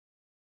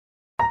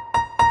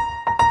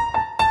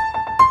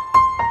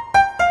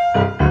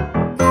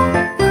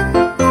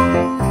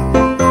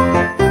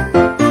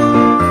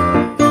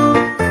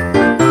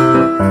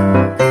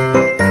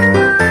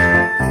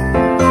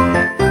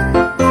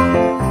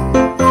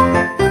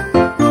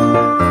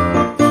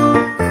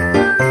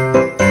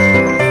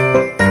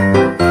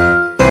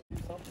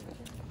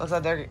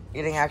looks like they're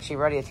getting actually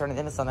ready to turn it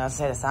into something. I was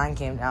gonna say the sign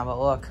came down, but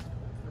look.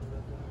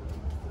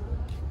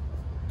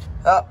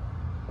 Oh,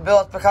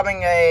 Bill, it's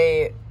becoming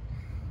a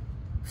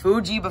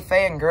Fuji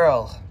buffet and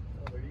grill.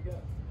 Oh, there you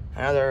go.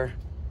 Another,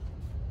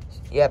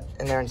 yep,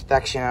 in their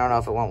inspection. I don't know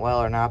if it went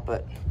well or not,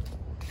 but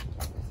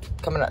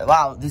coming up.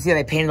 Wow, do you see how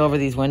they painted over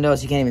these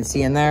windows? You can't even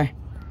see in there.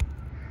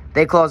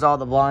 They closed all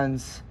the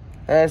blinds.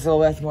 That's a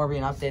little bit more of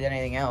an update than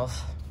anything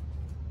else.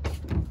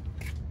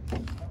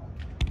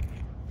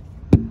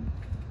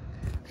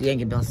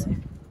 Yankee Bills.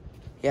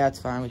 Yeah, it's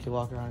fine. We can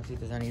walk around and see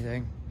if there's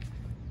anything.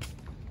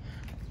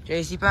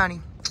 JC Penney.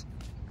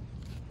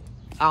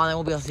 I don't think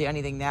we'll be able to see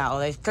anything now.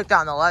 They took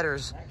down the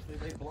letters. Actually,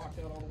 they blocked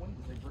out all the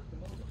windows. They bricked them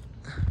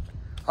over.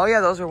 Oh, yeah,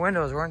 those were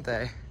windows, weren't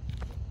they?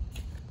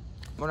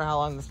 Wonder how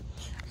long this...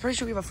 I'm pretty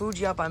sure we have a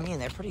Fuji up on me, and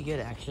they're pretty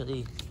good,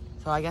 actually.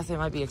 So I guess they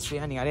might be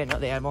expanding. I didn't know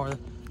they had more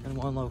than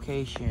one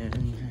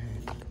location.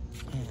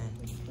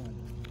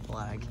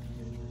 Flag.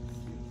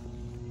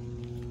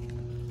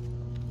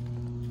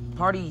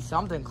 Party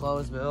something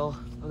closed, Bill.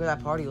 Look at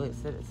that party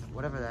list.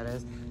 Whatever that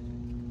is.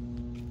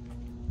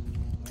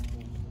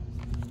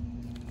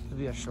 It'll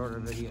be a shorter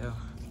video.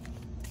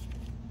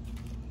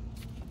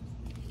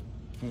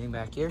 Anything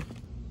back here?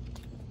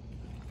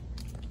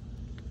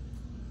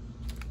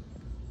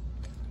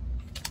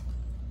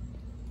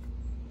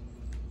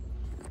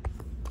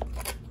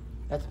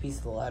 That's a piece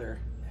of the letter.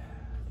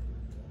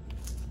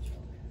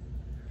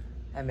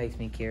 That makes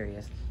me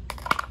curious.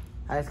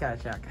 I just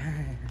gotta check.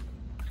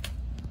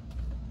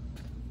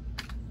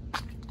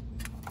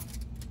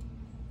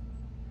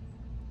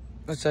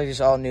 Looks like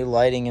just all new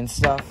lighting and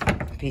stuff.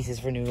 Pieces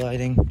for new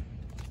lighting.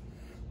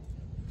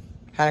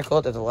 Kind of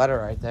cool that the letter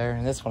right there.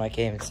 And this one I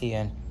can't even see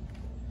in.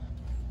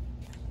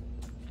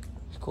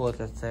 It's cool that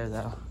that's there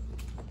though.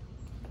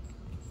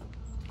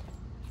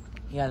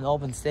 You got an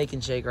open Steak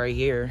and Shake right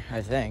here,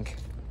 I think.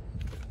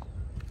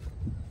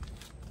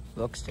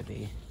 Looks to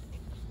be.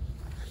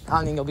 I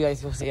don't think you'll be able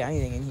to see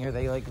anything in here.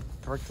 They like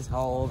bricked this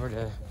all over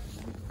to.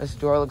 This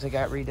door looks like it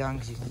got redone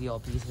because you can see all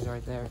pieces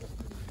right there.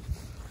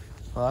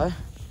 What?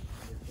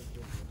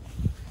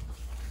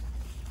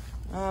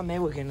 Maybe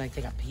we can like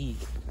take a peek.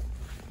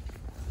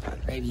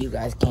 Maybe you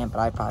guys can't, but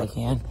I probably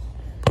can.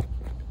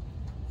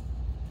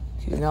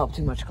 You can help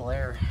too much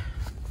glare.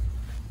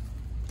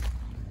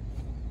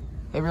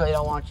 They really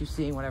don't want you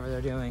seeing whatever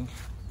they're doing.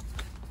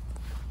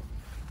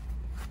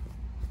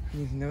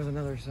 There was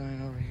another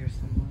sign over here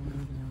somewhere.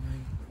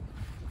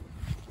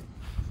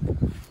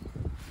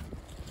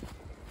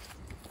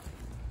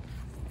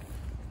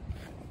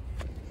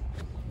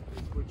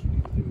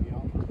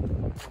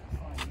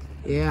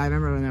 Yeah, I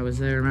remember when that was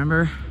there,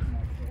 remember?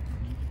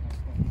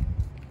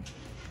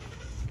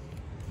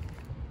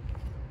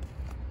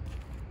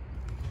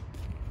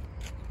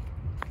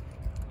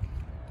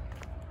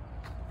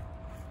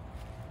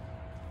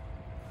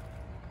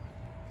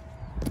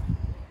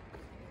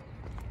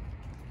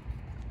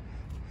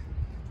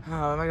 Oh,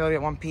 I might go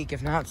get one peek.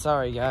 If not,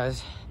 sorry,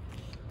 guys.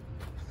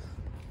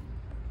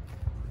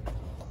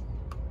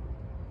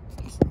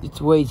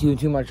 It's way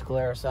too much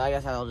glare, so I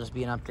guess that'll just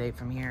be an update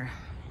from here.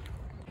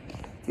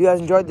 If you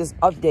guys enjoyed this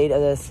update of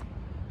this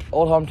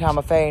old hometown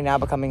buffet now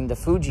becoming the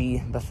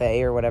Fuji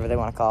buffet or whatever they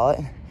want to call it,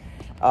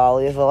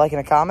 leave a like and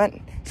a comment.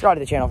 Subscribe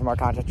to the channel for more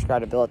content.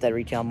 Subscribe to Bill at Dead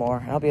Retail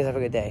more. I hope you guys have a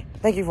good day.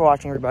 Thank you for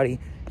watching,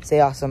 everybody. Stay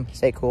awesome.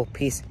 Stay cool.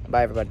 Peace.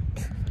 Bye, everybody.